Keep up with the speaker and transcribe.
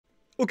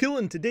Okay,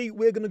 and today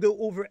we're going to go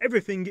over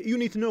everything you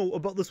need to know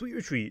about the Sweet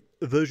Retreat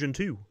version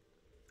 2.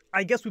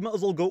 I guess we might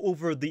as well go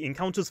over the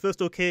encounters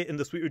first, okay? In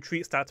the Sweet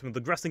Retreat, starting with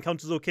the grass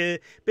encounters, okay?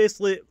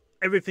 Basically,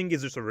 everything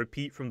is just a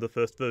repeat from the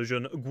first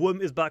version.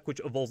 Gwum is back, which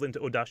evolves into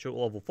Odasho at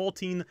level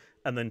 14,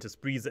 and then to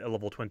Spreeze at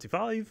level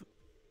 25.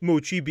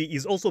 Mochibi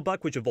is also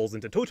back, which evolves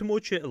into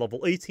Totemochi at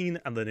level 18,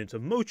 and then into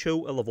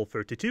Mocho at level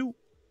 32.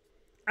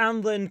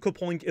 And then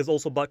Kupoink is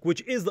also back,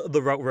 which is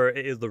the route rare.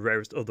 It is the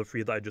rarest of the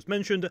three that I just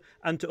mentioned.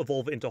 And to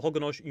evolve into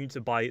Hogonosh, you need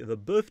to buy the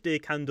birthday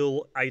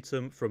candle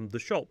item from the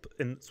shop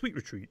in Sweet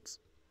Retreats.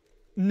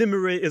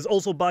 Nimue is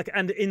also back,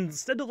 and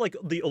instead of like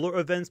the other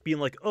events being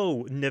like,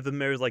 oh,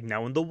 Nevermere is like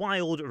now in the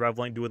wild, rather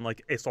than like doing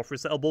like a soft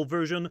resettable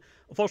version,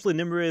 unfortunately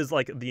Nimue is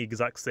like the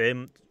exact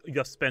same. You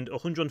have to spend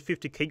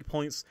 150 cake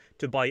points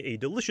to buy a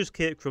delicious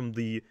cake from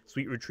the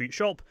Sweet Retreat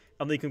shop,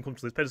 and then you can come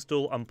to this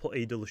pedestal and put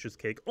a delicious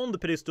cake on the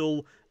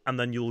pedestal, and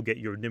then you'll get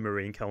your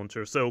Nimue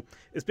encounter. So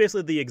it's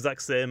basically the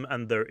exact same,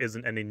 and there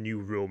isn't any new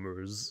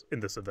roamers in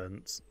this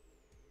event.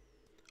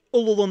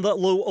 Although on that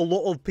low, a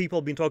lot of people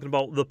have been talking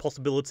about the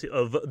possibility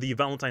of the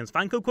Valentine's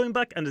fan club coming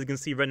back, and as you can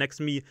see right next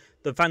to me,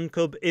 the fan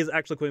club is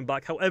actually coming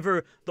back.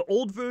 However, the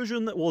old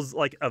version was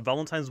like a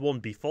Valentine's one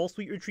before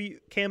Sweet Retreat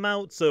came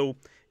out, so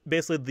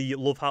basically the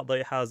love heart that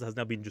it has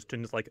now been just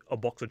turned into like a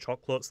box of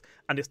chocolates,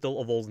 and it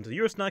still evolves into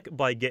your snack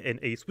by getting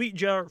a sweet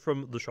jar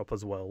from the shop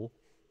as well.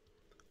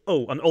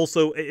 Oh, and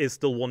also it is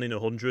still 1 in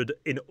 100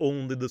 in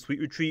only the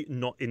Sweet Retreat,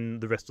 not in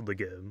the rest of the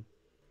game.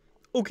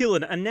 Okay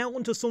then, and now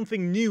onto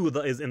something new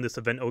that is in this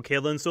event, okay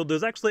then. So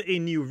there's actually a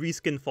new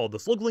reskin for the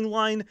Slugling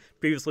line.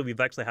 Previously we've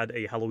actually had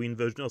a Halloween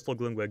version of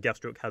Slugling where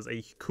Gastroke has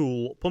a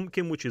cool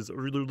pumpkin, which is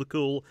really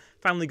cool.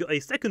 Finally got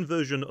a second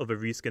version of a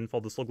reskin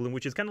for the Slugling,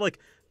 which is kind of like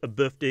a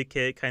birthday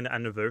cake, kind of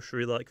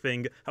anniversary-like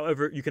thing.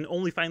 However, you can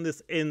only find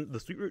this in the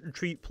Sweet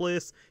Retreat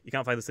place. You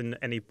can't find this in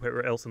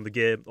anywhere else in the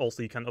game.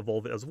 Also, you can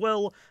evolve it as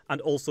well.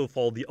 And also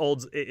for the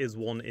odds, it is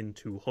 1 in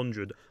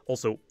 200.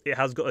 Also, it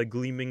has got a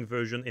gleaming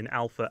version in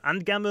Alpha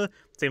and Gamma,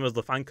 same as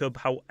the fan cub.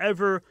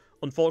 However,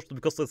 unfortunately,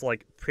 because it's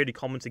like pretty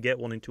common to get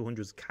 1 in 200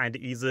 is kind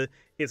of easy,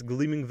 its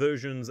gleaming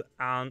versions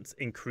aren't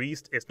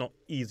increased. It's not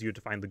easier to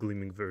find the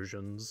gleaming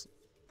versions.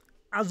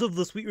 As of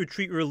the Sweet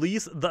Retreat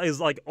release, that is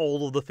like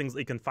all of the things that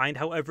you can find.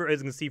 However,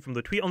 as you can see from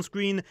the tweet on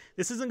screen,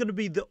 this isn't going to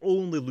be the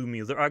only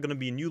Loomians. There are going to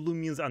be new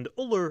Loomians and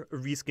other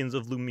reskins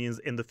of Loomians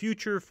in the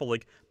future for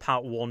like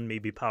part 1,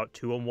 maybe part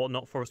 2 and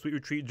whatnot for Sweet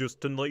Retreat, just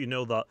to let you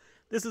know that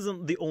this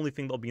isn't the only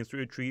thing that'll be in Sweet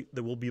Retreat.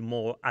 There will be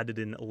more added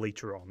in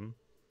later on.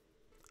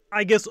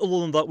 I guess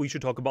other than that, we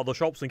should talk about the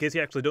shop. So in case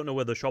you actually don't know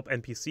where the shop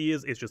NPC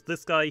is, it's just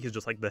this guy. He's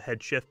just like the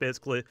head chef,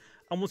 basically.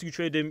 And once you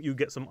trade him, you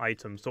get some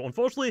items. So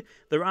unfortunately,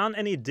 there aren't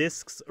any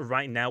discs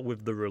right now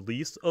with the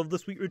release of the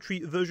Sweet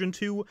Retreat version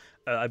 2.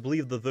 I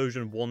believe the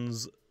version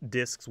 1's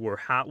discs were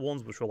hat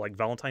ones, which were like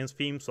Valentine's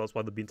themed, so that's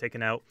why they've been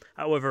taken out.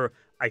 However,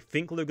 I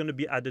think they're going to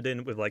be added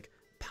in with like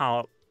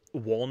part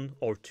 1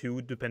 or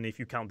 2, depending if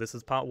you count this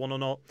as part 1 or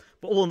not.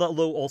 But other than that,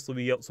 low, also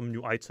we got some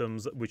new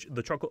items, which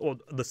the chocolate, or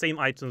the same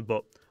items,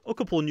 but a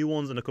couple of new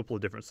ones and a couple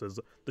of differences.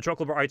 The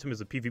chocolate bar item is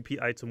a PvP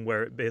item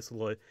where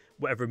basically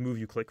whatever move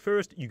you click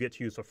first, you get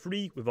to use for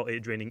free without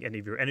it draining any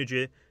of your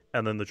energy,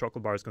 and then the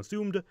chocolate bar is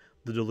consumed.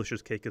 The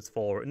delicious cake is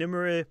for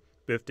Nimue,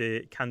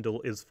 birthday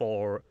candle is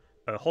for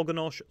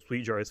Hogonosh,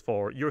 sweet jar is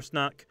for your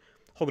snack.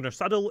 Hogonosh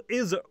saddle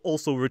is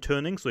also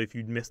returning, so if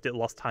you missed it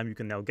last time, you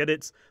can now get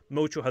it.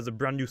 Mocho has a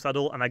brand new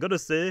saddle, and I gotta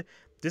say,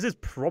 this is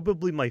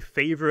probably my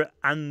favorite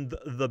and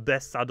the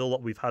best saddle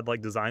that we've had,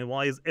 like,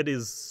 design-wise. It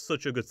is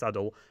such a good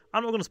saddle.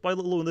 I'm not gonna spoil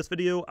it low in this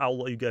video. I'll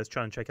let you guys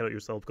try and check it out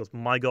yourself, because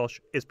my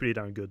gosh, it's pretty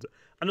darn good.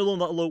 And along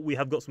that low, we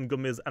have got some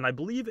gummies, and I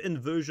believe in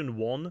version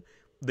 1,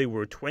 they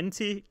were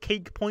 20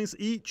 cake points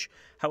each.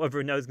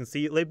 However, now as you can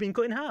see, they've been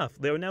cut in half.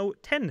 They are now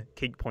 10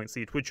 cake points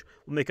each, which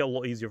will make it a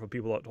lot easier for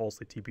people that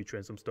also TP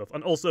train some stuff.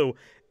 And also,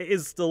 it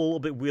is still a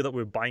little bit weird that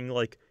we're buying,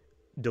 like,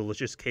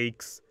 delicious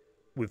cakes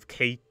with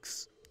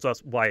cakes. So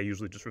that's why I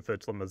usually just refer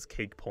to them as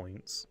cake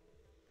points.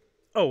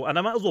 Oh, and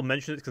I might as well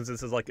mention it because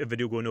this is like a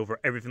video going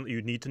over everything that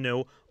you need to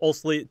know.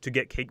 Also, to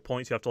get cake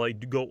points, you have to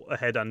like go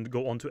ahead and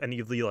go onto any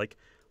of the like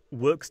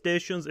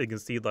workstations. You can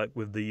see like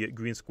with the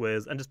green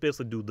squares and just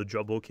basically do the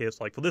job. Okay,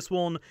 so like for this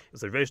one,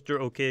 it's a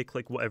register. Okay,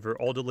 click whatever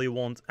order you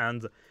want,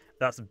 and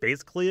that's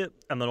basically it.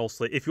 And then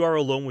also, if you are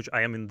alone, which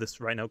I am in this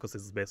right now because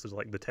this is basically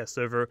like the test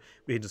server,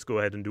 we can just go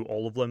ahead and do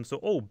all of them. So,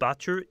 oh,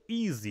 batcher,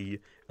 easy.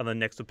 And then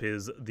next up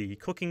is the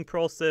cooking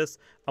process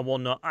and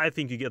whatnot. I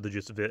think you get the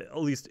gist of it. At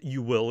least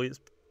you will. It's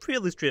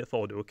fairly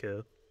straightforward,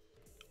 okay?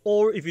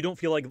 Or if you don't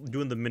feel like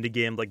doing the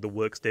minigame, like the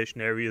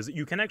workstation areas,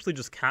 you can actually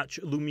just catch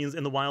Loomians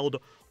in the wild,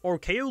 or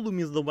KO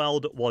Loomians in the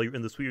wild while you're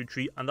in the Sweet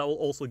Retreat, and that will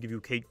also give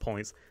you cake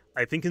points.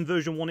 I think in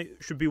version 1 it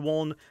should be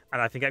 1,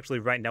 and I think actually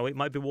right now it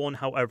might be 1,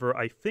 however,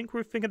 I think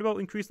we're thinking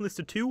about increasing this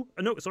to 2.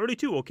 No, it's already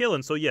 2, okay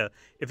then, so yeah,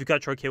 if you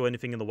catch or KO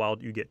anything in the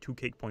wild, you get 2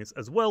 cake points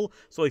as well,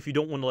 so if you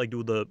don't want to like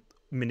do the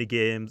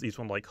minigames, you just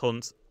want to like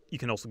hunt, you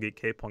can also get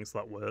cake points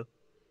that way.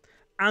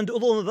 And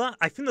other than that,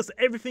 I think that's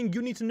everything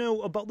you need to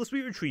know about the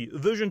Sweet Retreat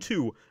version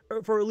 2,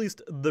 for at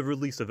least the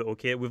release of it,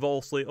 okay? We've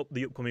also,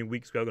 the upcoming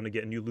weeks, we are going to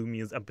get new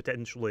Loomians and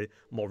potentially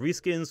more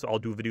reskins, so I'll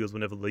do videos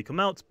whenever they come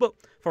out. But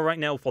for right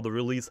now, for the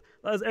release,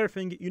 that is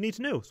everything you need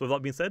to know. So with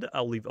that being said,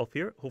 I'll leave it off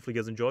here. Hopefully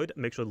you guys enjoyed.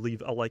 Make sure to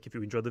leave a like if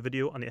you enjoyed the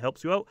video and it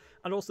helps you out.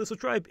 And also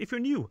subscribe if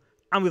you're new.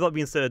 And with that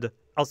being said,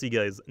 I'll see you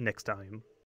guys next time.